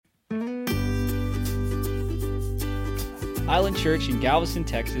Island Church in Galveston,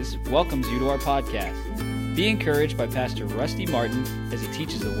 Texas welcomes you to our podcast. Be encouraged by Pastor Rusty Martin as he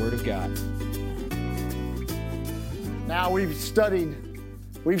teaches the Word of God. Now we've stayed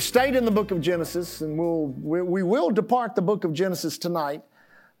in the book of Genesis, and we will depart the book of Genesis tonight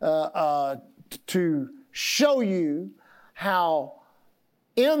to show you how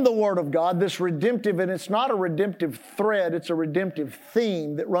in the Word of God, this redemptive, and it's not a redemptive thread, it's a redemptive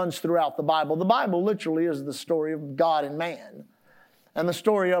theme that runs throughout the Bible. The Bible literally is the story of God and man, and the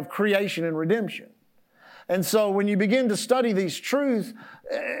story of creation and redemption. And so when you begin to study these truths,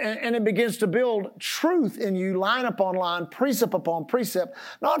 and it begins to build truth in you, line upon line, precept upon precept,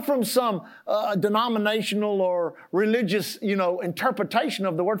 not from some denominational or religious, interpretation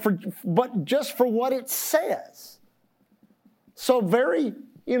of the word, but just for what it says. So very,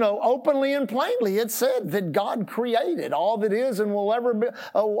 openly and plainly, it said that God created all that is and will ever be,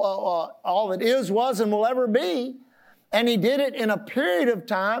 all that is, was, and will ever be. And He did it in a period of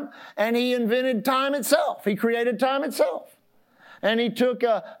time, and He invented time itself. He created time itself. And He took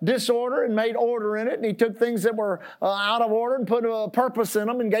disorder and made order in it, and He took things that were out of order and put a purpose in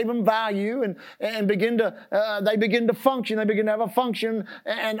them and gave them value, and they begin to function. They begin to have a function,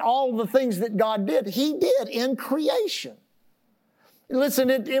 and all the things that God did, He did in creation. Listen,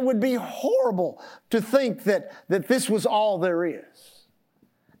 it would be horrible to think that this was all there is,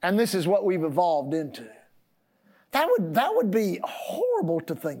 and this is what we've evolved into. That would be horrible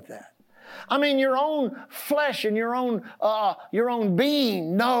to think that. I mean, your own flesh and your own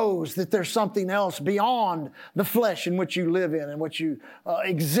being knows that there's something else beyond the flesh in which you live in and which you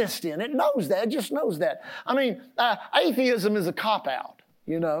exist in. It knows that. It just knows that. I mean, atheism is a cop-out,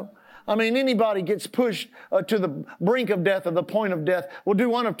 I mean, anybody gets pushed to the brink of death or the point of death will do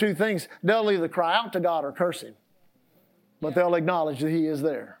one of two things. They'll either cry out to God or curse Him. But they'll acknowledge that He is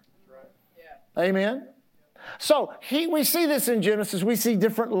there. Amen? So we see this in Genesis. We see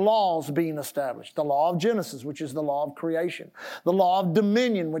different laws being established. The law of Genesis, which is the law of creation. The law of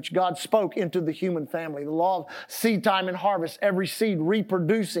dominion, which God spoke into the human family. The law of seed time and harvest, every seed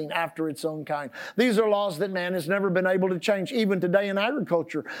reproducing after its own kind. These are laws that man has never been able to change. Even today in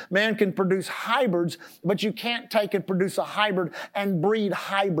agriculture, man can produce hybrids, but you can't take and produce a hybrid and breed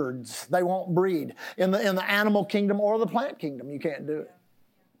hybrids. They won't breed. In the animal kingdom or the plant kingdom, you can't do it.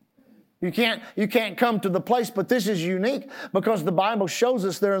 You can't come to the place, but this is unique because the Bible shows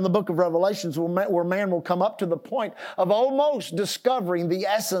us there in the book of Revelations where man will come up to the point of almost discovering the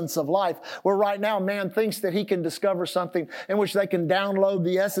essence of life, where right now man thinks that he can discover something in which they can download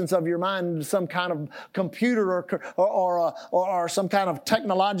the essence of your mind into some kind of computer or some kind of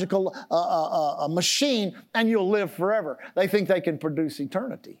technological machine, and you'll live forever. They think they can produce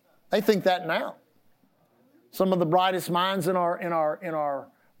eternity. They think that now. Some of the brightest minds in our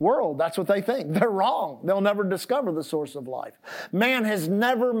world, that's what they think. They're wrong. They'll never discover the source of life. Man has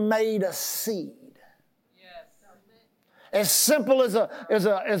never made a seed. Yes. As simple as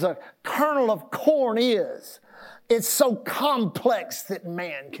a kernel of corn is, it's so complex that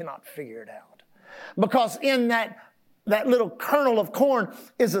man cannot figure it out. Because in that little kernel of corn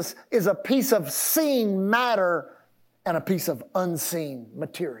is a piece of seen matter and a piece of unseen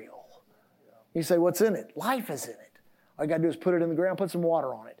material. You say, what's in it? Life is in it. All you got to do is put it in the ground, put some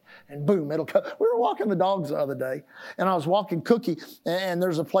water on it, and boom, it'll come. We were walking the dogs the other day, and I was walking Cookie, and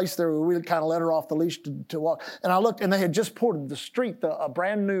there's a place there where we kind of let her off the leash to walk. And I looked, and they had just poured the street a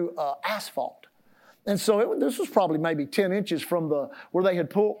brand new asphalt. And so this was probably maybe 10 inches from where they had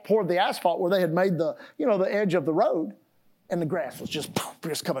poured the asphalt, where they had made the edge of the road, and the grass was just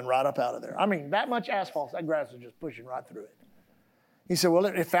coming right up out of there. I mean, that much asphalt, that grass was just pushing right through it. He said, well,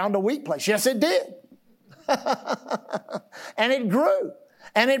 it found a weak place. Yes, it did. And it grew.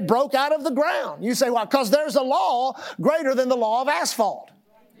 And it broke out of the ground. You say, why? Because there's a law greater than the law of asphalt.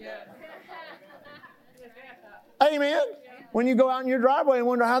 Yeah. Amen. When you go out in your driveway and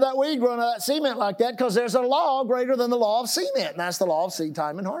wonder how that weed grew out of that cement like that, because there's a law greater than the law of cement, and that's the law of seed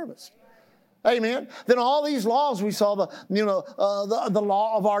time and harvest. Amen. Then all these laws, we saw the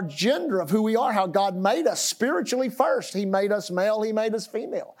law of our gender, of who we are, how God made us spiritually first. He made us male, He made us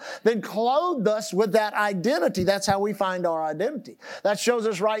female. Then clothed us with that identity. That's how we find our identity. That shows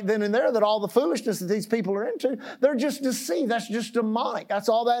us right then and there that all the foolishness that these people are into, they're just deceived. That's just demonic. That's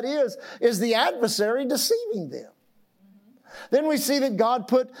all that is the adversary deceiving them. Then we see that God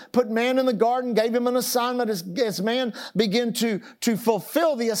put man in the garden, gave him an assignment. As man began to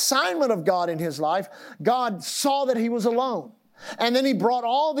fulfill the assignment of God in his life, God saw that he was alone. And then he brought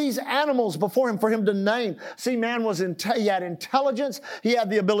all these animals before him for him to name. See, man he had intelligence. He had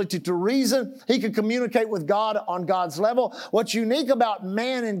the ability to reason. He could communicate with God on God's level. What's unique about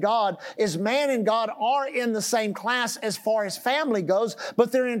man and God is man and God are in the same class as far as family goes,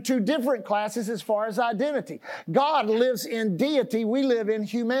 but they're in two different classes as far as identity. God lives in deity. We live in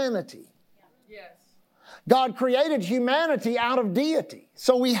humanity. God created humanity out of deity.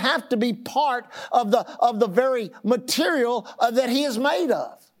 So we have to be part of the very material that He is made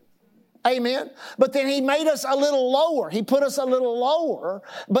of. Amen. But then He made us a little lower. He put us a little lower.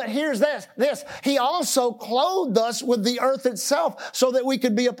 But here's this. He also clothed us with the earth itself so that we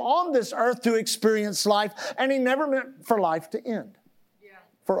could be upon this earth to experience life. And He never meant for life to end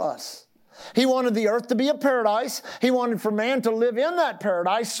for us. He wanted the earth to be a paradise. He wanted for man to live in that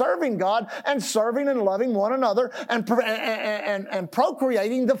paradise, serving God and serving and loving one another and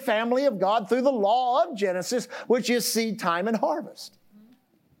procreating the family of God through the law of Genesis, which is seed time and harvest.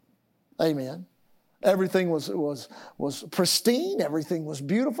 Amen. Everything was pristine. Everything was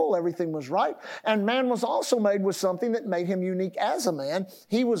beautiful. Everything was right. And man was also made with something that made him unique as a man.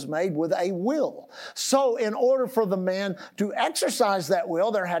 He was made with a will. So in order for the man to exercise that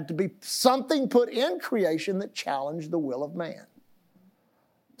will, there had to be something put in creation that challenged the will of man.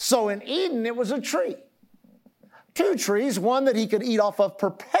 So in Eden, it was a tree. Two trees, one that he could eat off of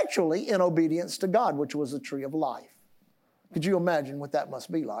perpetually in obedience to God, which was the tree of life. Could you imagine what that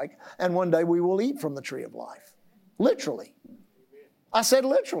must be like? And one day we will eat from the tree of life. Literally. I said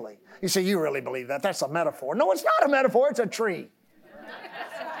literally. You say, you really believe that? That's a metaphor. No, it's not a metaphor. It's a tree.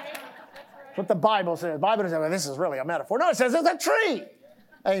 That's what the Bible says. The Bible says, well, this is really a metaphor. No, it says it's a tree.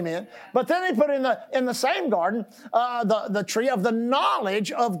 Amen. But then he put in the same garden the tree of the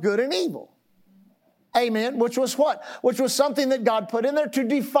knowledge of good and evil. Amen. Which was what? Which was something that God put in there to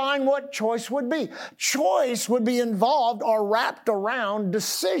define what choice would be. Choice would be involved or wrapped around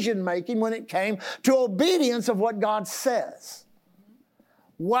decision making when it came to obedience of what God says.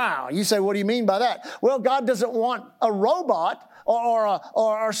 Wow. You say, what do you mean by that? Well, God doesn't want a robot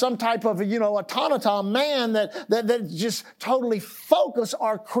or some type of, automaton man that just totally focused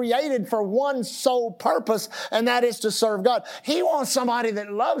or created for one sole purpose, and that is to serve God. He wants somebody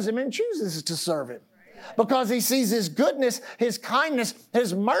that loves Him and chooses to serve Him. Because He sees His goodness, His kindness,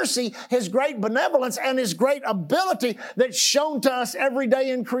 His mercy, His great benevolence, and His great ability that's shown to us every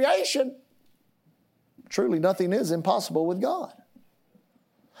day in creation. Truly, nothing is impossible with God.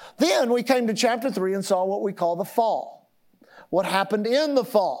 Then we came to chapter 3 and saw what we call the fall. What happened in the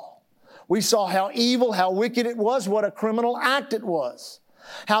fall? We saw how evil, how wicked it was, what a criminal act it was.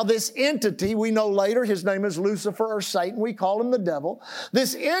 How this entity, we know later, his name is Lucifer or Satan, we call him the devil.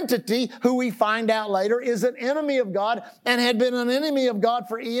 This entity, who we find out later, is an enemy of God and had been an enemy of God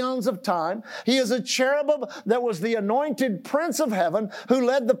for eons of time. He is a cherubim that was the anointed prince of heaven who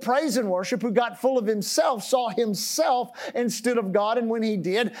led the praise and worship, who got full of himself, saw himself instead of God, and when he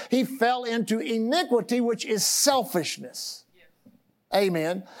did, he fell into iniquity, which is selfishness.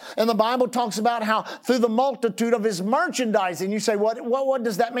 Amen. And the Bible talks about how through the multitude of his merchandising, you say, what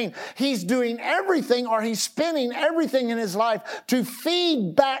does that mean? He's doing everything, or he's spending everything in his life to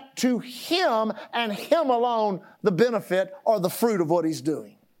feed back to him and him alone the benefit or the fruit of what he's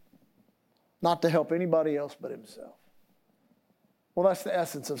doing. Not to help anybody else but himself. Well, that's the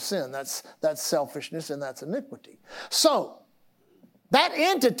essence of sin. That's selfishness and that's iniquity. So, that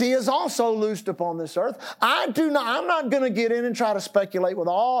entity is also loosed upon this earth. I'm not going to get in and try to speculate with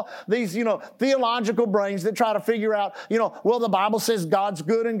all these, theological brains that try to figure out, well, the Bible says God's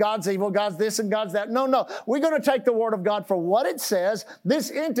good and God's evil, God's this and God's that. No. We're going to take the Word of God for what it says. This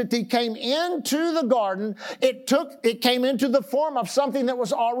entity came into the garden. It came into the form of something that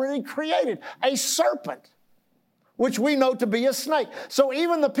was already created, a serpent, which we know to be a snake. So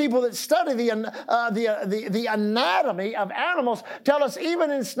even the people that study the anatomy of animals tell us even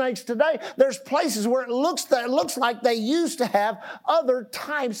in snakes today, there's places where it looks like they used to have other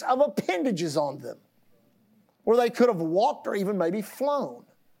types of appendages on them, where they could have walked or even maybe flown.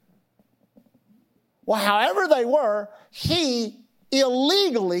 Well, however they were, he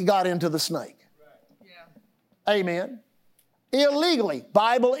illegally got into the snake. Yeah. Amen. Illegally.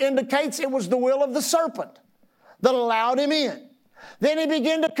 Bible indicates it was the will of the serpent that allowed him in. Then he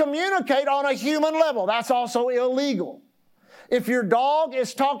began to communicate on a human level. That's also illegal. If your dog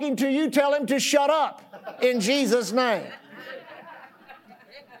is talking to you, tell him to shut up in Jesus' name.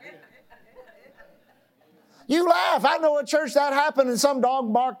 You laugh. I know at church that happened and some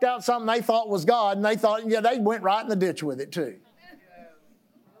dog barked out something they thought was God, and they thought, they went right in the ditch with it too.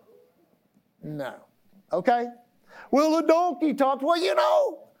 No. Okay? Well, the donkey talked. Well,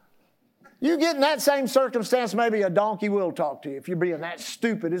 You get in that same circumstance, maybe a donkey will talk to you if you're being that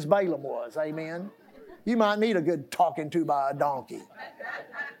stupid as Balaam was. Amen. You might need a good talking to by a donkey.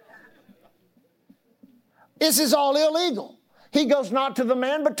 This is all illegal. He goes not to the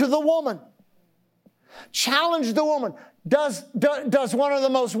man, but to the woman. Challenge the woman. Does one of the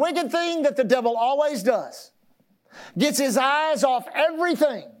most wicked things that the devil always does. Gets his eyes off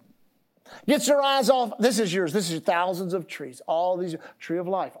everything. Gets her eyes off, this is yours. This is thousands of trees. All these, tree of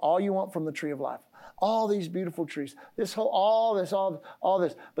life. All you want from the tree of life. All these beautiful trees. All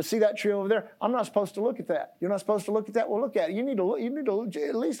this. But see that tree over there? I'm not supposed to look at that. You're not supposed to look at that? Well, look at it. You need to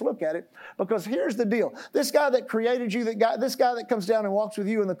at least look at it. Because here's the deal. This guy that created you, this guy that comes down and walks with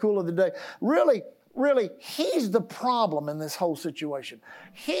you in the cool of the day, really, he's the problem in this whole situation.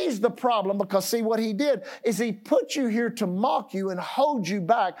 He's the problem because, see, what he did is he put you here to mock you and hold you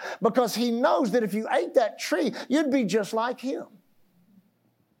back because he knows that if you ate that tree, you'd be just like him.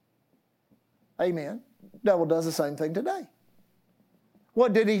 Amen. Devil does the same thing today.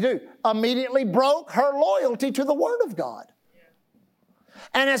 What did he do? Immediately broke her loyalty to the Word of God.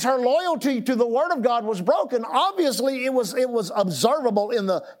 And as her loyalty to the Word of God was broken, obviously it was observable in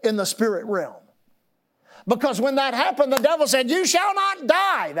the spirit realm. Because when that happened, the devil said, you shall not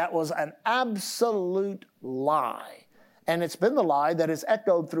die. That was an absolute lie. And it's been the lie that has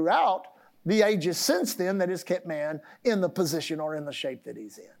echoed throughout the ages since then that has kept man in the position or in the shape that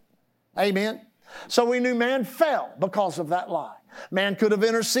he's in. Amen? So we knew man fell because of that lie. Man could have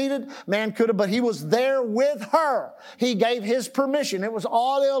interceded, but he was there with her. He gave his permission. It was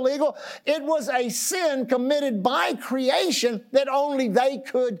all illegal. It was a sin committed by creation that only they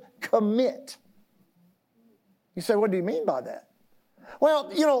could commit. You say, what do you mean by that? Well,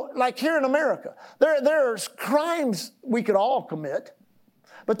 like here in America, there's crimes we could all commit,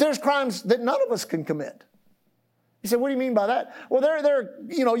 but there's crimes that none of us can commit. You say, what do you mean by that? Well,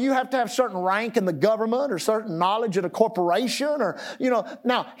 you have to have certain rank in the government or certain knowledge at a corporation or,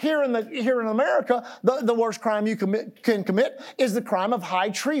 now here in America, the worst crime you can commit is the crime of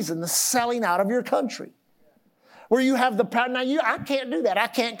high treason, the selling out of your country. Where you have the power. Now, I can't do that. I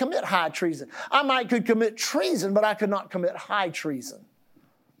can't commit high treason. I could commit treason, but I could not commit high treason.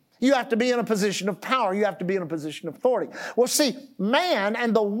 You have to be in a position of power. You have to be in a position of authority. Well, see, man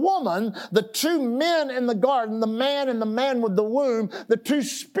and the woman, the two men in the garden, the man and the man with the womb, the two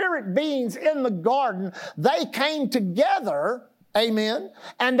spirit beings in the garden, they came together. Amen.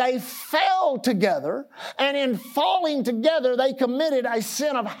 And they fell together. And in falling together, they committed a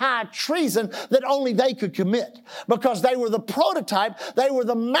sin of high treason that only they could commit. Because they were the prototype. They were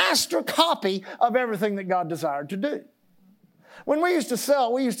the master copy of everything that God desired to do. When we used to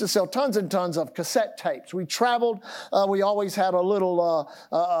sell tons and tons of cassette tapes. We traveled. We always had a little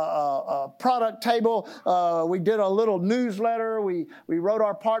product table. We did a little newsletter. We wrote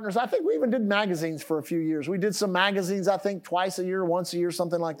our partners. I think we even did magazines for a few years. We did some magazines, I think, twice a year, once a year,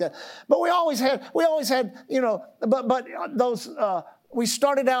 something like that. But we always had, those, we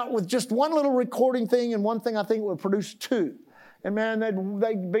started out with just one little recording thing and one thing I think would produce two. And man,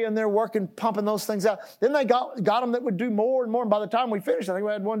 they'd be in there working, pumping those things out. Then they got them that would do more and more. And by the time we finished, I think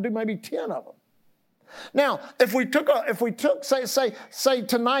we had one do maybe 10 of them. Now, if we took, say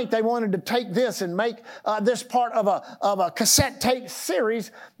tonight they wanted to take this and make this part of a cassette tape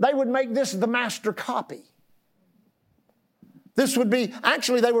series, they would make this the master copy. This would be,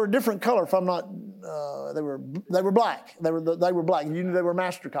 actually they were a different color if I'm not, they were black. They were black. You knew they were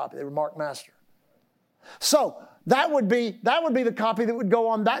master copy. They were marked master. So that would be the copy that would go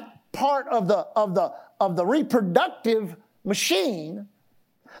on that part of the reproductive machine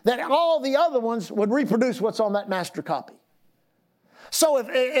that all the other ones would reproduce what's on that master copy. So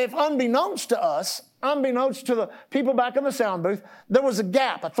if unbeknownst to us, unbeknownst to the people back in the sound booth, there was a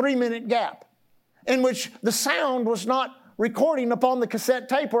gap, a 3-minute gap, in which the sound was not recording upon the cassette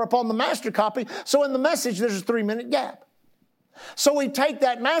tape or upon the master copy. So in the message, there's a 3-minute gap. So we take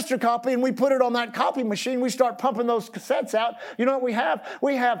that master copy and we put it on that copy machine. We start pumping those cassettes out. You know what we have?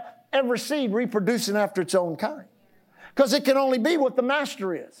 We have every seed reproducing after its own kind. Because it can only be what the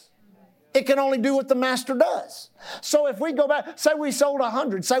master is. It can only do what the master does. So if we go back, say we sold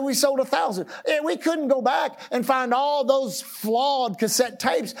 100, say we sold 1,000, we couldn't go back and find all those flawed cassette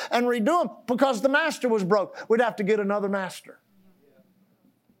tapes and redo them because the master was broke. We'd have to get another master.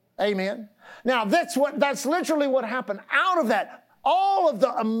 Amen. Now that's literally what happened out of that. All of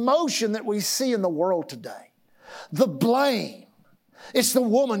the emotion that we see in the world today. The blame. It's the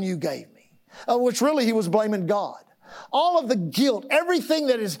woman you gave me. Which really he was blaming God. All of the guilt, everything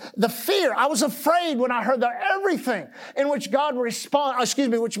that is the fear. I was afraid when I heard that everything in which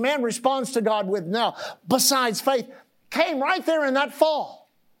which man responds to God with now, besides faith, came right there in that fall.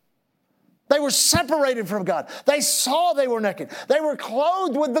 They were separated from God. They saw they were naked. They were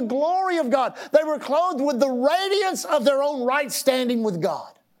clothed with the glory of God. They were clothed with the radiance of their own right standing with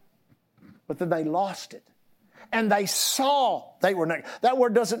God. But then they lost it. And they saw they were naked. That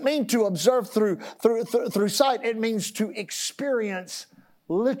word doesn't mean to observe through sight. It means to experience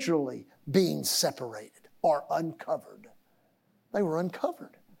literally being separated or uncovered. They were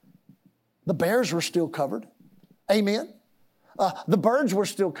uncovered. The bears were still covered. Amen. The birds were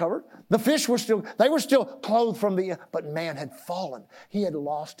still covered. The fish were still, they were still clothed from but man had fallen. He had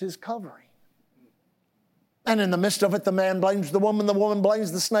lost his covering. And in the midst of it, the man blames the woman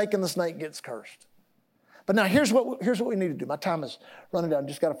blames the snake, and the snake gets cursed. But now here's what we need to do. My time is running down.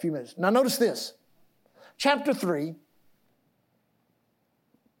 Just got a few minutes. Now notice this. Chapter 3,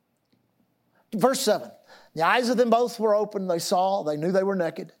 verse 7. The eyes of them both were open. They knew they were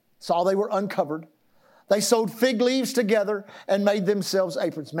naked, saw they were uncovered. They sewed fig leaves together and made themselves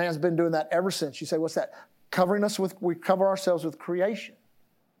aprons. Man's been doing that ever since. You say, what's that? We cover ourselves with creation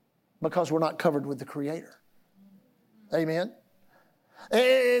because we're not covered with the Creator. Amen.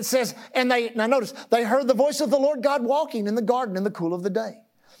 It says, now notice, they heard the voice of the Lord God walking in the garden in the cool of the day.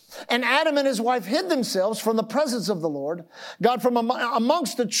 And Adam and his wife hid themselves from the presence of the Lord God from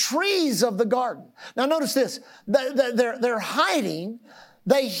amongst the trees of the garden. Now notice this, they're hiding.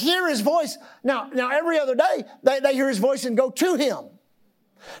 They hear his voice. Now every other day, they hear his voice and go to him.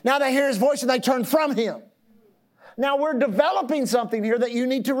 Now they hear his voice and they turn from him. Now we're developing something here that you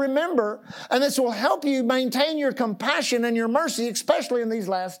need to remember, and this will help you maintain your compassion and your mercy, especially in these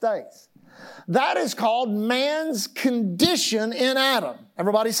last days. That is called man's condition in Adam.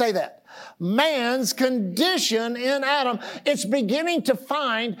 Everybody say that. Man's condition in Adam. It's beginning to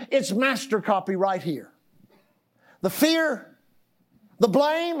find its master copy right here. The fear, the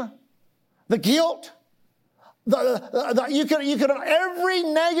blame, the guilt, you could every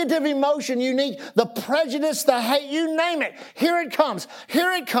negative emotion you need, the prejudice, the hate, you name it. Here it comes.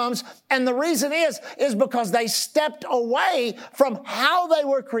 And the reason is because they stepped away from how they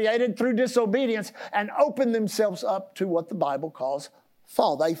were created through disobedience and opened themselves up to what the Bible calls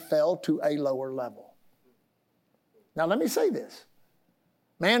fall. They fell to a lower level. Now let me say this.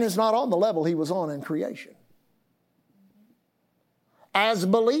 Man is not on the level he was on in creation. As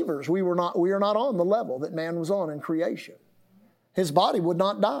believers, we are not on the level that man was on in creation. His body would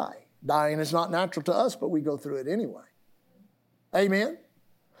not die. Dying is not natural to us, but we go through it anyway. Amen?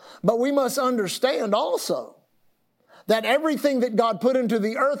 But we must understand also that everything that God put into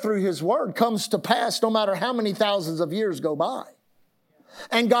the earth through His Word comes to pass no matter how many thousands of years go by.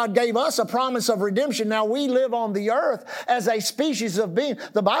 And God gave us a promise of redemption. Now we live on the earth as a species of being.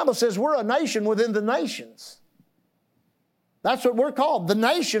 The Bible says we're a nation within the nations. That's what we're called, the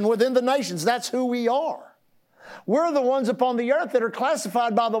nation within the nations. That's who we are. We're the ones upon the earth that are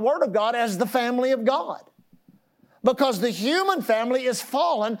classified by the Word of God as the family of God. Because the human family is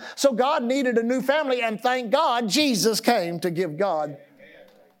fallen, so God needed a new family, and thank God Jesus came to give God.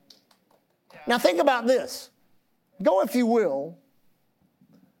 Now think about this. Go, if you will,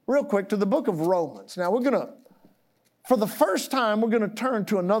 real quick to the book of Romans. Now for the first time, we're going to turn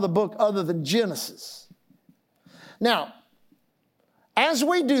to another book other than Genesis. Now, as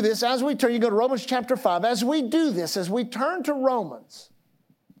we do this, you go to Romans chapter 5, as we do this, as we turn to Romans,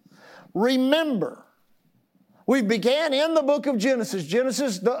 remember, we began in the book of Genesis.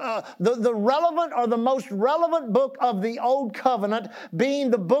 Genesis, the relevant or the most relevant book of the Old Covenant, being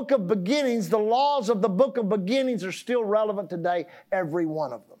the book of beginnings. The laws of the book of beginnings are still relevant today, every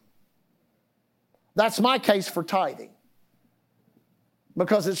one of them. That's my case for tithing,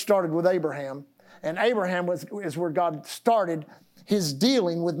 because it started with Abraham, and Abraham is where God started His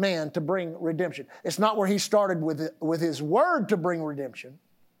dealing with man to bring redemption. It's not where He started with His Word to bring redemption.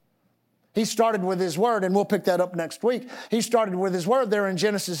 He started with His Word, and we'll pick that up next week. He started with His Word there in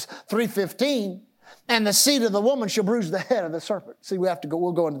Genesis 3:15, and the seed of the woman shall bruise the head of the serpent. See,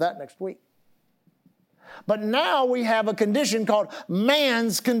 we'll go into that next week. But now we have a condition called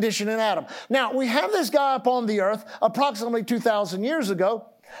man's condition in Adam. Now, we have this guy upon the earth approximately 2,000 years ago.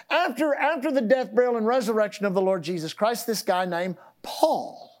 After the death, burial, and resurrection of the Lord Jesus Christ, this guy named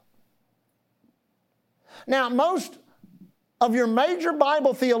Paul. Now, most of your major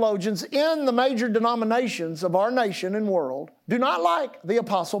Bible theologians in the major denominations of our nation and world do not like the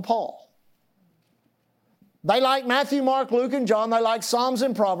Apostle Paul. They like Matthew, Mark, Luke, and John. They like Psalms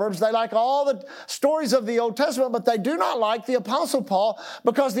and Proverbs. They like all the stories of the Old Testament, but they do not like the Apostle Paul,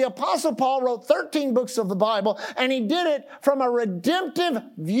 because the Apostle Paul wrote 13 books of the Bible, and he did it from a redemptive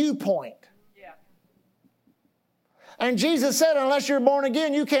viewpoint. Yeah. And Jesus said, unless you're born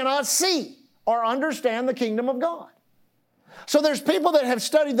again, you cannot see or understand the kingdom of God. So there's people that have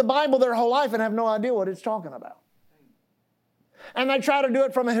studied the Bible their whole life and have no idea what it's talking about. And they try to do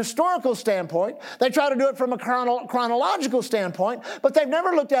it from a historical standpoint. They try to do it from a chronological standpoint, but they've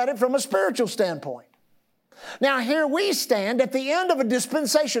never looked at it from a spiritual standpoint. Now, here we stand at the end of a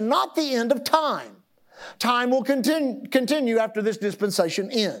dispensation, not the end of time. Time will continue after this dispensation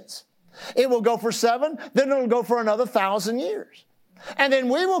ends. It will go for 7, then it'll go for another 1,000 years. And then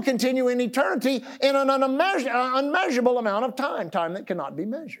we will continue in eternity in an unmeasurable amount of time that cannot be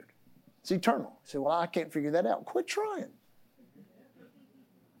measured. It's eternal. You say, well, I can't figure that out. Quit trying.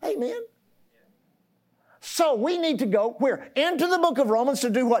 Amen. So we need to go where? Into the book of Romans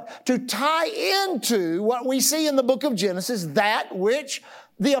to do what? To tie into what we see in the book of Genesis, that which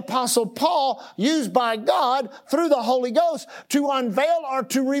the Apostle Paul used by God through the Holy Ghost to unveil or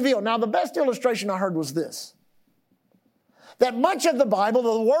to reveal. Now, the best illustration I heard was this. That much of the Bible,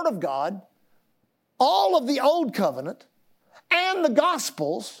 the Word of God, all of the Old Covenant, and the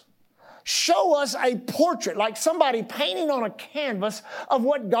Gospels show us a portrait, like somebody painting on a canvas of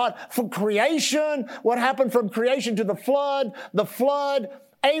what God, from creation, what happened from creation to the flood,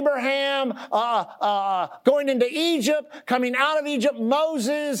 Abraham going into Egypt, coming out of Egypt,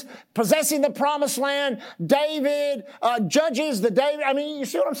 Moses possessing the promised land, David, Judges, I mean, you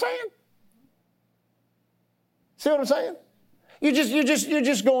see what I'm saying? See what I'm saying? You're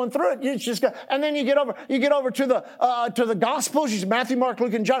just going through it. And then you get over to the Gospels, Matthew, Mark,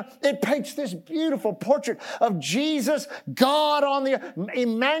 Luke, and John. It paints this beautiful portrait of Jesus, God on the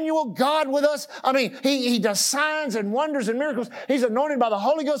Emmanuel, God with us. I mean, he does signs and wonders and miracles. He's anointed by the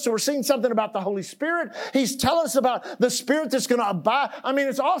Holy Ghost, so we're seeing something about the Holy Spirit. He's telling us about the Spirit that's going to abide. I mean,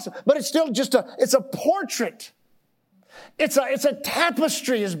 it's awesome, but it's still it's a portrait. It's a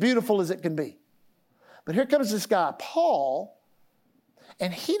tapestry as beautiful as it can be. But here comes this guy, Paul.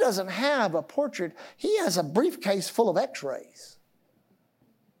 And he doesn't have a portrait. He has a briefcase full of x-rays.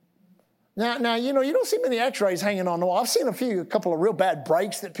 Now, you don't see many x-rays hanging on the wall. I've seen a couple of real bad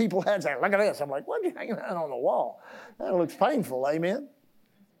breaks that people had. Saying, look at this. I'm like, why are you hanging that on the wall? That looks painful, amen?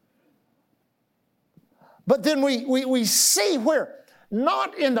 But then we see where,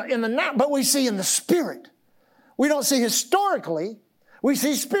 not in the now, but we see in the spirit. We don't see historically, we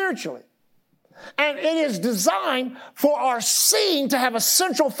see spiritually. And it is designed for our seeing to have a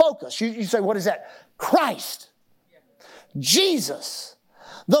central focus. You say, what is that? Christ. Jesus.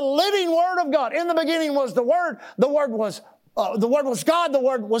 The living Word of God. In the beginning was the Word. The Word was God. The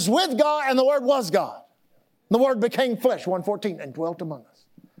Word was with God, and the Word was God. The Word became flesh, 1:14, and dwelt among us.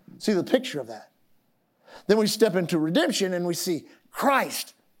 See the picture of that. Then we step into redemption, and we see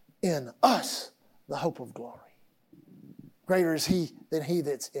Christ in us, the hope of glory. Greater is He than he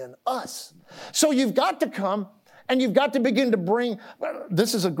that's in us. So you've got to come and you've got to begin to bring,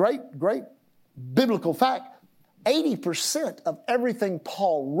 this is a great biblical fact. 80% of everything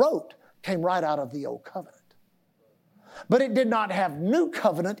Paul wrote came right out of the Old Covenant. But it did not have New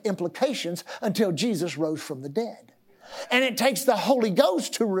Covenant implications until Jesus rose from the dead. And it takes the Holy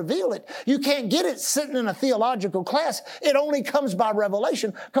Ghost to reveal it. You can't get it sitting in a theological class. It only comes by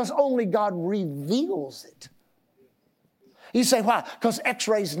revelation because only God reveals it. You say, why? Because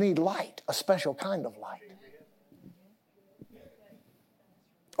x-rays need light, a special kind of light.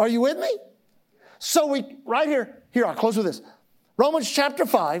 Are you with me? So right here, I'll close with this. Romans chapter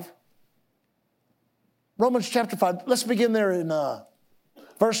 5. Let's begin there in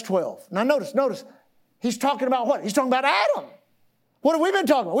verse 12. Now notice, he's talking about what? He's talking about Adam. What have we been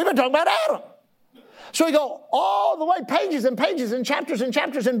talking about? We've been talking about Adam. So we go all the way, pages and pages and chapters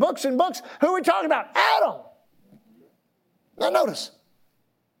and books and books. Who are we talking about? Adam. Now notice.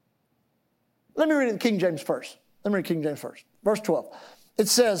 Let me read it in King James first. Verse 12. It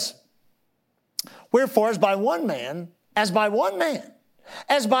says, wherefore as by one man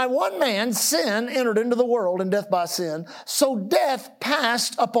sin entered into the world, and death by sin, so death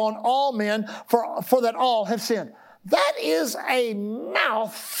passed upon all men, for that all have sinned. That is a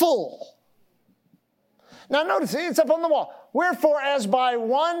mouthful. Now notice, it's up on the wall. Wherefore as by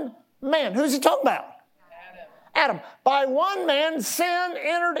one man, who's he talking about? Adam. By one man sin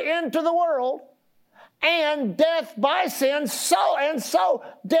entered into the world, and death by sin, so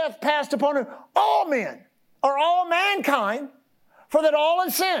death passed upon all men, or all mankind, for that all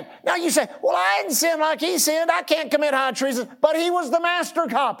have sinned. Now you say, well, I didn't sin like he sinned. I can't commit high treason. But he was the master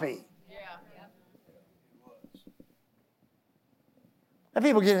copy. Yeah. And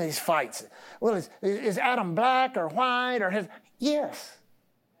people get in these fights. Well, is Adam black or white or his? Yes.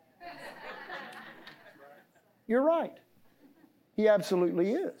 You're right. He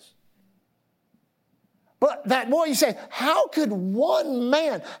absolutely is. But that boy, you say, how could one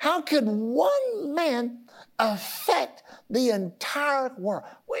man affect the entire world.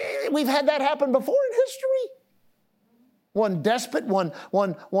 We've had that happen before in history. One despot, one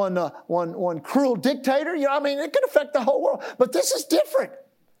cruel dictator. It can affect the whole world. But this is different.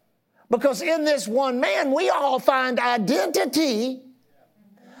 Because in this one man, we all find identity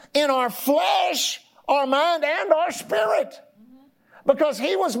in our flesh, our mind, and our spirit. Because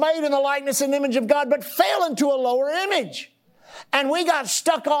he was made in the likeness and image of God, but fell into a lower image. And we got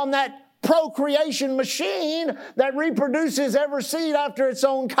stuck on that procreation machine that reproduces every seed after its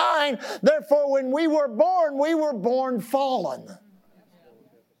own kind. Therefore, when we were born fallen.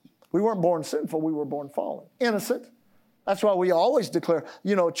 We weren't born sinful, we were born fallen. Innocent. That's why we always declare,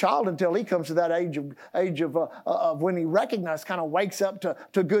 a child until he comes to that age of when he recognizes, kind of wakes up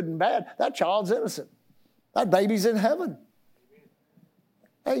to good and bad, that child's innocent. That baby's in heaven.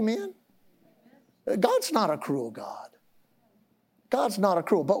 Amen. God's not a cruel God. God's not a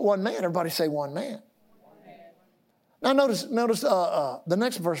cruel, but one man. Everybody say one man. Now notice the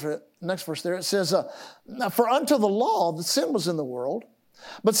next verse there. It says, for unto the law, the sin was in the world,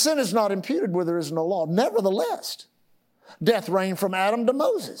 but sin is not imputed where there is no law. Nevertheless, death reigned from Adam to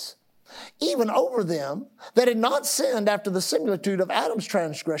Moses, even over them that had not sinned after the similitude of Adam's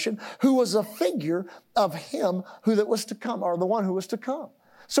transgression, who was a figure of him who that was to come, or the one who was to come.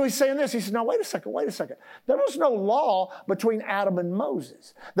 So he's saying this. He says, now wait a second. There was no law between Adam and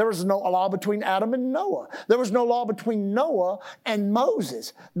Moses. There was no law between Adam and Noah. There was no law between Noah and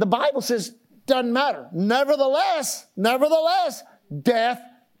Moses. The Bible says, doesn't matter. Nevertheless, death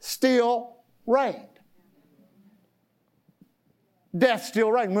still reigned. Death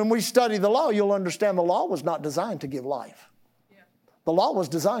still reigned. When we study the law, you'll understand the law was not designed to give life. The law was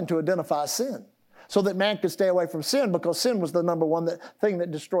designed to identify sin, so that man could stay away from sin, because sin was the number one thing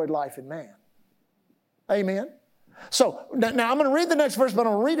that destroyed life in man. Amen? So, now I'm going to read the next verse, but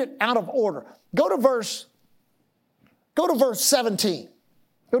I'm going to read it out of order. Go to verse 17.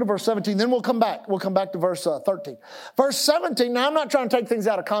 Go to verse 17, then we'll come back. We'll come back to verse 13. Verse 17, now I'm not trying to take things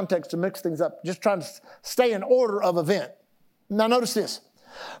out of context to mix things up, just trying to stay in order of event. Now notice this.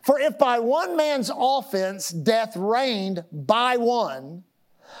 For if by one man's offense death reigned by one,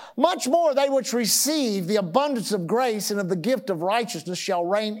 much more they which receive the abundance of grace and of the gift of righteousness shall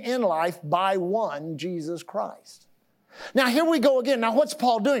reign in life by one, Jesus Christ. Now here we go again. Now what's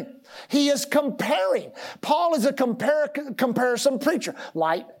Paul doing? He is comparing. Paul is a comparison preacher.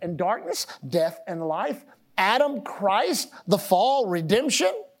 Light and darkness, death and life, Adam, Christ, the fall,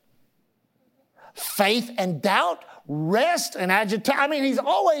 redemption, faith and doubt, rest and agitation. He's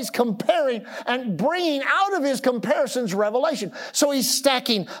always comparing and bringing out of his comparisons revelation. So he's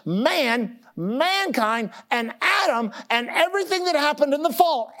stacking mankind, and Adam, and everything that happened in the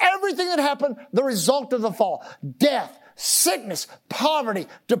fall, everything that happened, the result of the fall, death, sickness, poverty,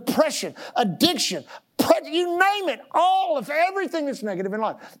 depression, addiction, you name it, all of everything that's negative in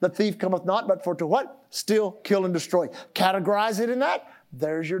life. The thief cometh not but for to what? Steal, kill, and destroy. Categorize it in that.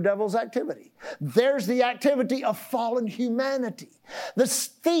 There's your devil's activity. There's the activity of fallen humanity. The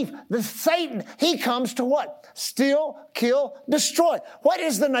thief, the Satan, he comes to what? Steal, kill, destroy. What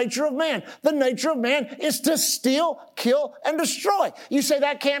is the nature of man? The nature of man is to steal, kill, and destroy. You say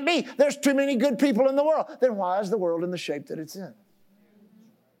that can't be. There's too many good people in the world. Then why is the world in the shape that it's in?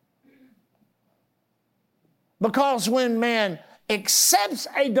 Because when man accepts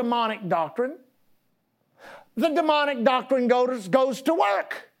a demonic doctrine, the demonic doctrine goes to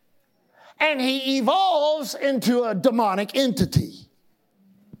work. And he evolves into a demonic entity.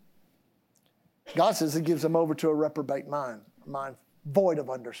 God says he gives them over to a reprobate mind void of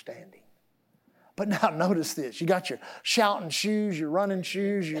understanding. But now notice this. You got your shouting shoes, your running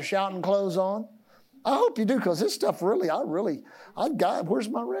shoes, your shouting clothes on. I hope you do, because this stuff where's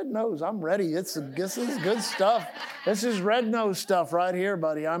my red nose? I'm ready. This is good stuff. This is red nose stuff right here,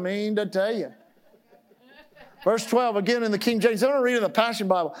 buddy. I mean to tell you. Verse 12, again in the King James. I'm going to read in the Passion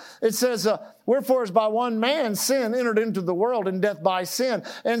Bible. It says, wherefore as by one man sin entered into the world, and death by sin.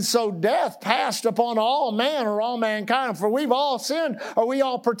 And so death passed upon all man, or all mankind. For we've all sinned, or we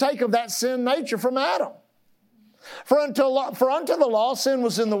all partake of that sin nature from Adam. For unto the law sin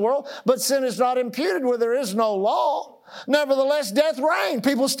was in the world, but sin is not imputed where there is no law. Nevertheless, death reigned.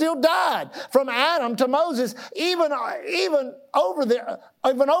 People still died from Adam to Moses, even over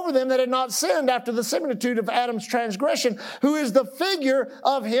them that had not sinned after the similitude of Adam's transgression, who is the figure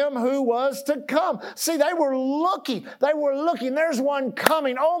of him who was to come. See, they were looking. There's one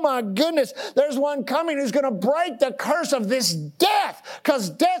coming. Oh my goodness. There's one coming who's going to break the curse of this death, because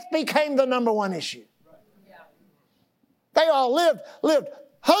death became the number one issue. They all lived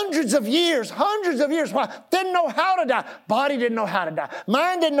Hundreds of years. Why? Didn't know how to die. Body didn't know how to die.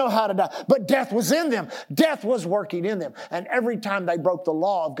 Mind didn't know how to die. But death was in them. Death was working in them. And every time they broke the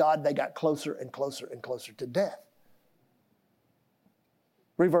law of God, they got closer and closer and closer to death.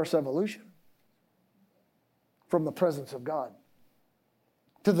 Reverse evolution. From the presence of God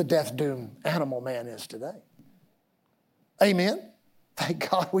to the death-doomed animal man is today. Amen? Thank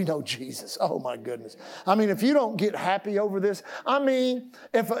God we know Jesus. Oh, my goodness. I mean, if you don't get happy over this, I mean,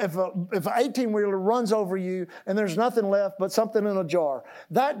 if an 18-wheeler runs over you and there's nothing left but something in a jar,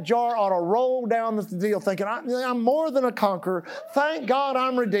 that jar ought to roll down the deal thinking, I'm more than a conqueror. Thank God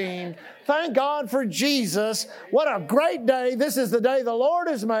I'm redeemed. Thank God for Jesus. What a great day. This is the day the Lord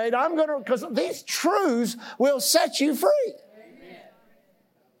has made. Because these truths will set you free. Amen.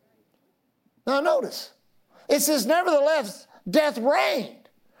 Now notice, it says, nevertheless, death reigned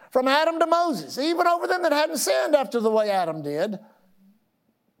from Adam to Moses, even over them that hadn't sinned after the way Adam did.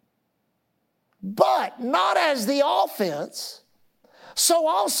 But not as the offense, so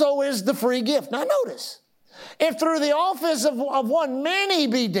also is the free gift. Now notice, if through the offense of one many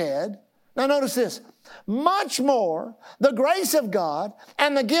be dead, now notice this, much more the grace of God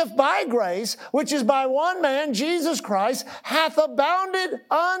and the gift by grace, which is by one man, Jesus Christ, hath abounded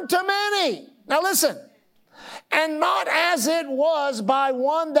unto many. Now listen. And not as it was by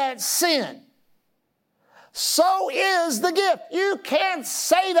one that sinned. So is the gift. You can't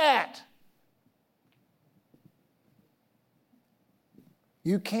say that.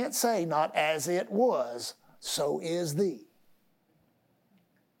 You can't say not as it was, so is thee.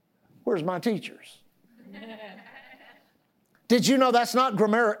 Where's my teachers? Did you know that's not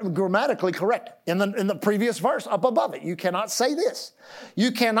grammatically correct? In the previous verse up above it, you cannot say this.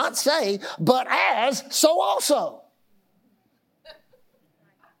 You cannot say, but as, so also.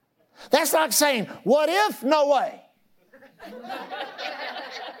 That's like saying, what if, no way.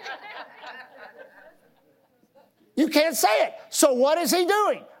 You can't say it. So what is he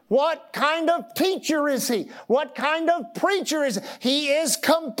doing? What kind of teacher is he? What kind of preacher is he? He is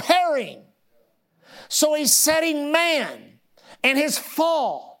comparing. So he's setting man and his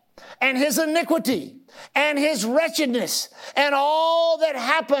fall, and his iniquity, and his wretchedness, and all that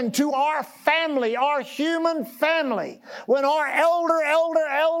happened to our family, our human family, when our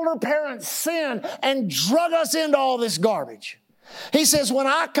elder parents sinned and drug us into all this garbage. He says, when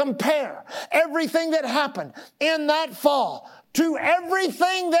I compare everything that happened in that fall to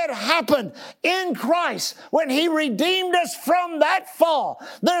everything that happened in Christ when He redeemed us from that fall.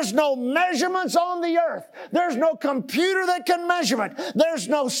 There's no measurements on the earth. There's no computer that can measure it. There's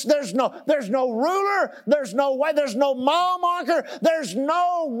no ruler. There's no way. There's no mile marker. There's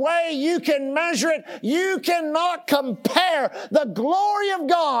no way you can measure it. You cannot compare the glory of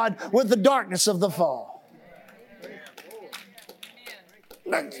God with the darkness of the fall.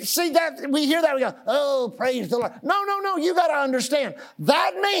 See that? We hear that, we go, oh, praise the Lord. No. You got to understand.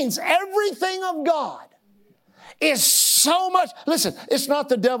 That means everything of God is so much. Listen, it's not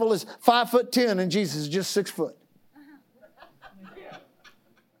the devil is 5'10" and Jesus is just 6 foot.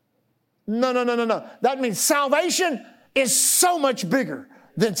 No. That means salvation is so much bigger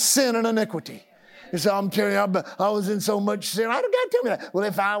than sin and iniquity. You say, I'm telling you, I was in so much sin. I don't got to tell me that. Well,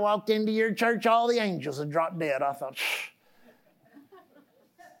 if I walked into your church, all the angels would drop dead. I thought,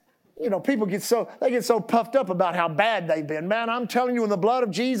 You know, people get so puffed up about how bad they've been. Man, I'm telling you, when the blood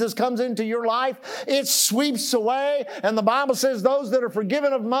of Jesus comes into your life, it sweeps away. And the Bible says those that are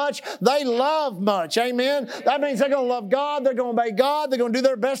forgiven of much, they love much. Amen? That means they're going to love God. They're going to obey God. They're going to do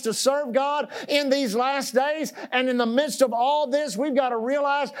their best to serve God in these last days. And in the midst of all this, we've got to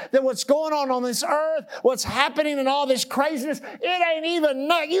realize that what's going on this earth, what's happening in all this craziness, it ain't even,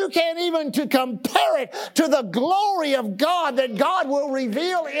 you can't even to compare it to the glory of God that God will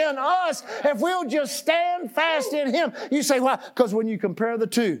reveal in us if we'll just stand fast in Him. You say, why? Because when you compare the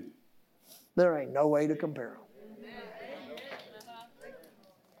two, there ain't no way to compare them.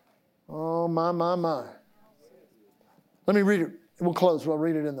 Oh, my. Let me read it. We'll close. We'll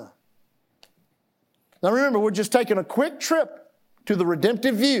read it in the... Now remember, we're just taking a quick trip to the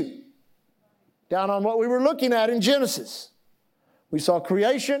redemptive view. Down on what we were looking at in Genesis. We saw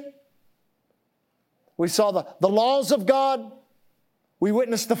creation. We saw the laws of God. We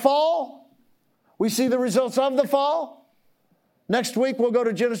witnessed the fall. We see the results of the fall. Next week, we'll go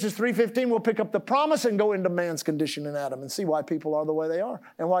to Genesis 3:15. We'll pick up the promise and go into man's condition in Adam and see why people are the way they are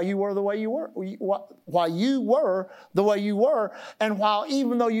and why you were the way you were. Why you were the way you were, and why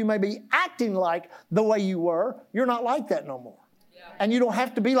even though you may be acting like the way you were, you're not like that no more. Yeah. And you don't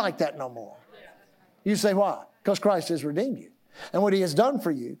have to be like that no more. Yeah. You say, why? Because Christ has redeemed you. And what He has done for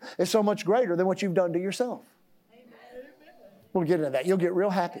you is so much greater than what you've done to yourself. We'll get into that. You'll get real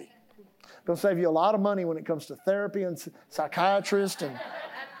happy. Going to save you a lot of money when it comes to therapy and psychiatrist and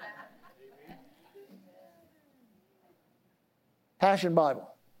Passion Bible.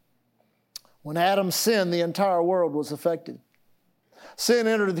 When Adam sinned, the entire world was affected. Sin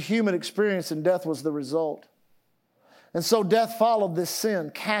entered the human experience and death was the result. And so death followed this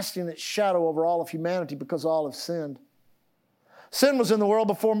sin, casting its shadow over all of humanity because all have sinned. Sin was in the world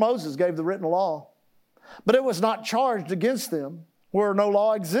before Moses gave the written law, but it was not charged against them where no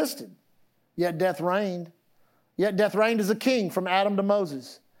law existed. Yet death reigned. Yet death reigned as a king from Adam to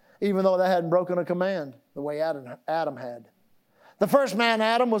Moses, even though they hadn't broken a command the way Adam had. The first man,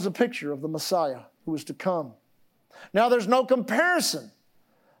 Adam, was a picture of the Messiah who was to come. Now there's no comparison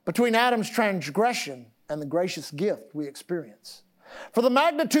between Adam's transgression and the gracious gift we experience. For the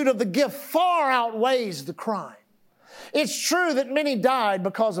magnitude of the gift far outweighs the crime. It's true that many died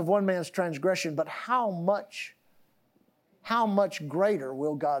because of one man's transgression, but how much greater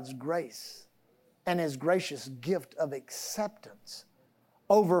will God's grace and His gracious gift of acceptance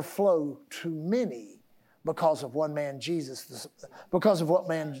overflow to many because of one man Jesus, because of what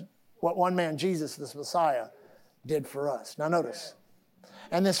one man Jesus, the Messiah, did for us. Now notice,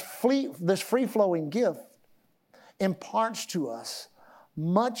 and this free-flowing gift imparts to us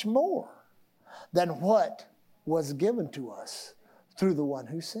much more than what was given to us through the one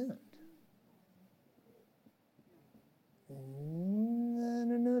who sinned. I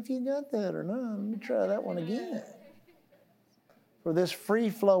don't know if you got that or not. Let me try that one again. For this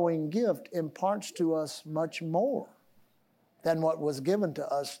free-flowing gift imparts to us much more than what was given to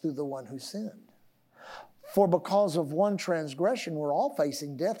us through the one who sinned. For because of one transgression, we're all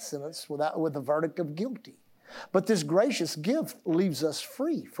facing death sentence with a verdict of guilty. But this gracious gift leaves us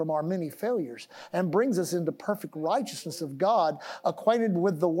free from our many failures and brings us into perfect righteousness of God, acquainted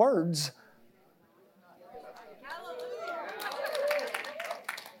with the words,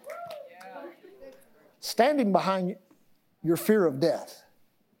 standing behind your fear of death,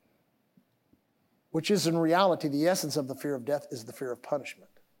 which is in reality the essence of the fear of death, is the fear of punishment.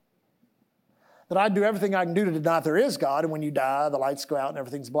 That I do everything I can do to deny there is God, and when you die, the lights go out and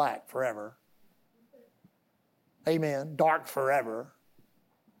everything's black forever. Amen. Dark forever.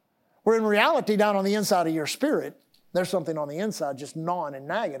 Where in reality, down on the inside of your spirit, there's something on the inside just gnawing and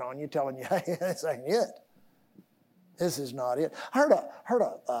nagging on you, telling you, hey, this ain't it. This is not it. I heard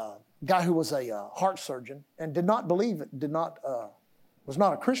a guy who was a heart surgeon and did not believe it, was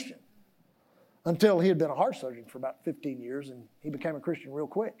not a Christian until he had been a heart surgeon for about 15 years, and he became a Christian real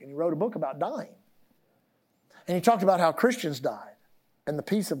quick. And he wrote a book about dying. And he talked about how Christians died and the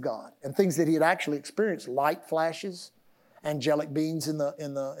peace of God and things that he had actually experienced, light flashes, angelic beings in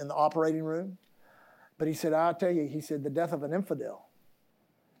the operating room. But he said, I'll tell you, he said, the death of an infidel,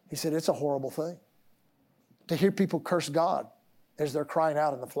 he said, it's a horrible thing. To hear people curse God as they're crying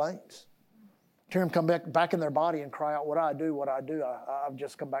out in the flames. To hear them come back in their body and cry out, what I do, I've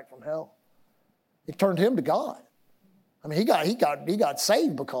just come back from hell. It turned him to God. I mean, he got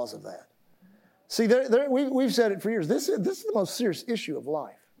saved because of that. See, we've said it for years. This is the most serious issue of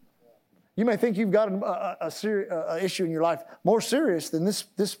life. You may think you've got a issue in your life more serious than this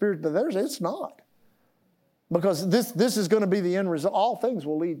spirit, but it's not. Because this is going to be the end result. All things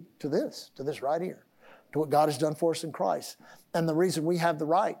will lead to this right here, to what God has done for us in Christ. And the reason we have the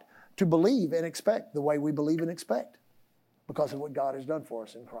right to believe and expect the way we believe and expect, because of what God has done for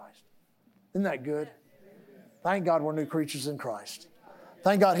us in Christ. Isn't that good? Thank God we're new creatures in Christ.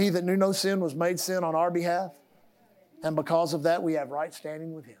 Thank God He that knew no sin was made sin on our behalf. And because of that, we have right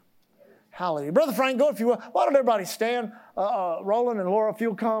standing with Him. Hallelujah. Brother Frank, go if you will. Why don't everybody stand? Roland and Laura, if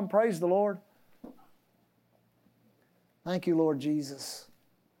you'll come, praise the Lord. Thank you, Lord Jesus.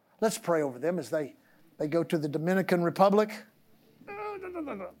 Let's pray over them as they go to the Dominican Republic.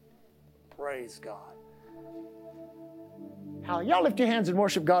 Praise God. Y'all lift your hands and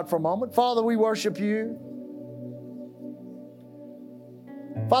worship God for a moment. Father, we worship You.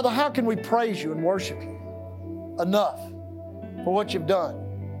 Father, how can we praise You and worship You enough for what You've done?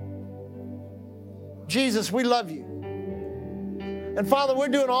 Jesus, we love You. And Father, we're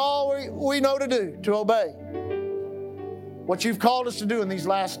doing all we know to do to obey what You've called us to do in these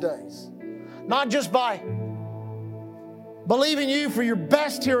last days. Not just by believing You for Your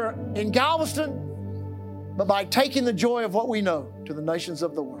best here in Galveston, but by taking the joy of what we know to the nations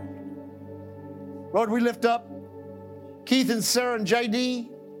of the world. Lord, we lift up Keith and Sarah and J.D.,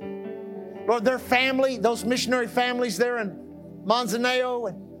 Lord, their family, those missionary families there in Manzanillo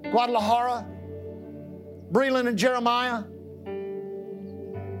and Guadalajara, Breland and Jeremiah.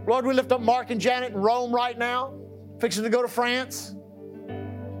 Lord, we lift up Mark and Janet in Rome right now, fixing to go to France.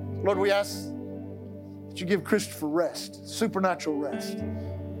 Lord, we ask that you give Christopher rest, supernatural rest.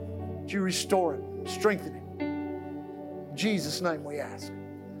 That you restore him, strengthen him. In Jesus' name we ask.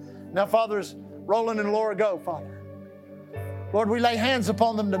 Now, Father, as Roland and Laura go, Father, Lord, we lay hands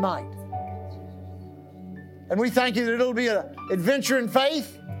upon them tonight. And we thank you that it'll be an adventure in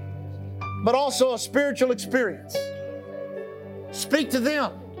faith, but also a spiritual experience. Speak to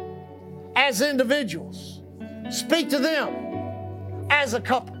them as individuals. Speak to them as a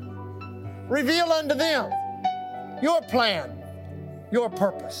couple. Reveal unto them your plan, your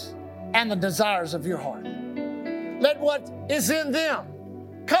purpose, and the desires of your heart. Let what is in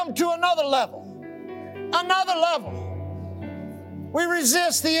them come to another level. Another level. We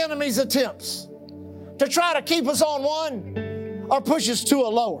resist the enemy's attempts to try to keep us on one or push us to a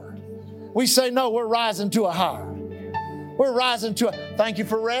lower. We say, no, we're rising to a higher. We're rising to a... Thank you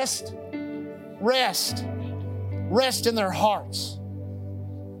for rest. Rest. Rest in their hearts.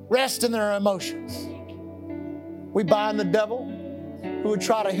 Rest in their emotions. We bind the devil who would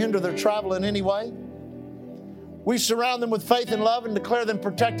try to hinder their travel in any way. We surround them with faith and love and declare them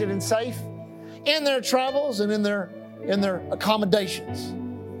protected and safe in their travels and in their accommodations.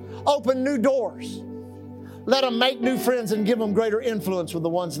 Open new doors. Let them make new friends and give them greater influence with the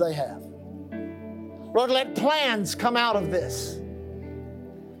ones they have. Lord, let plans come out of this.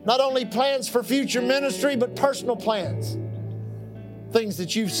 Not only plans for future ministry, but personal plans. Things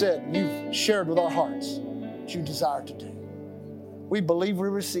that you've said, you've shared with our hearts that you desire to do. We believe we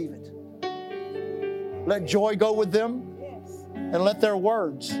receive it. Let joy go with them, and let their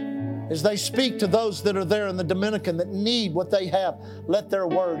words, as they speak to those that are there in the Dominican that need what they have, let their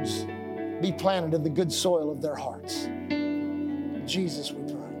words be planted in the good soil of their hearts. In Jesus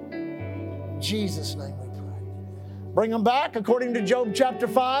we pray. In Jesus' name we pray. Bring them back according to Job chapter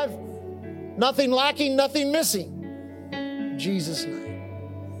 5. Nothing lacking, nothing missing. In Jesus'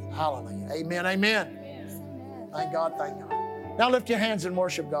 name. Hallelujah. Amen, amen. Thank God, thank God. Now lift your hands and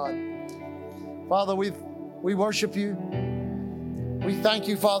worship God. Father, we worship you. We thank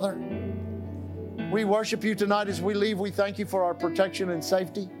you, Father. We worship you tonight as we leave. We thank you for our protection and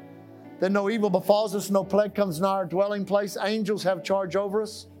safety. That no evil befalls us, no plague comes nigh our dwelling place. Angels have charge over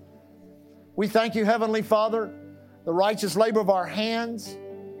us. We thank you, Heavenly Father, the righteous labor of our hands.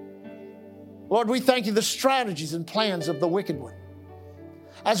 Lord, we thank you the strategies and plans of the wicked one.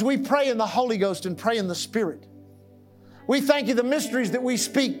 As we pray in the Holy Ghost and pray in the Spirit, we thank you the mysteries that we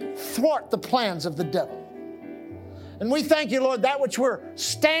speak thwart the plans of the devil. And we thank you, Lord, that which we're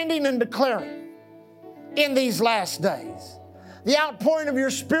standing and declaring in these last days. The outpouring of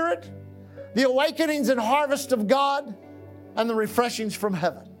your Spirit, the awakenings and harvest of God, and the refreshings from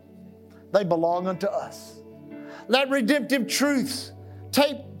heaven. They belong unto us. Let redemptive truths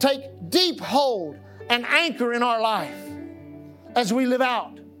take deep hold and anchor in our life as we live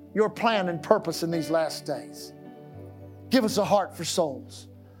out your plan and purpose in these last days. Give us a heart for souls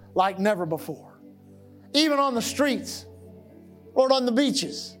like never before. Even on the streets, Lord, on the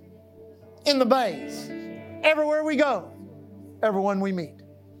beaches, in the bays, everywhere we go, everyone we meet.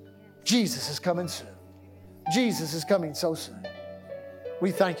 Jesus is coming soon. Jesus is coming so soon.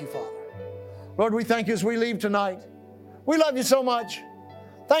 We thank you, Father. Lord, we thank you as we leave tonight. We love you so much.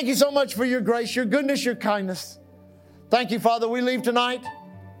 Thank you so much for your grace, your goodness, your kindness. Thank you, Father. We leave tonight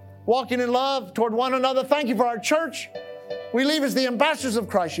walking in love toward one another. Thank you for our church. We leave as the ambassadors of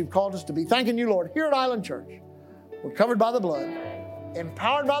Christ you've called us to be. Thanking you, Lord, here at Island Church. We're covered by the blood,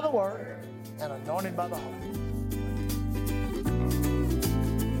 empowered by the Word, and anointed by the Holy.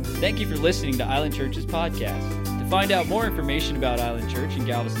 Thank you for listening to Island Church's podcast. To find out more information about Island Church in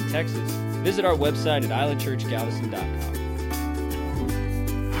Galveston, Texas, visit our website at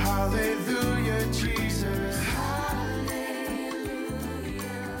islandchurchgalveston.com. Hallelujah, Jesus.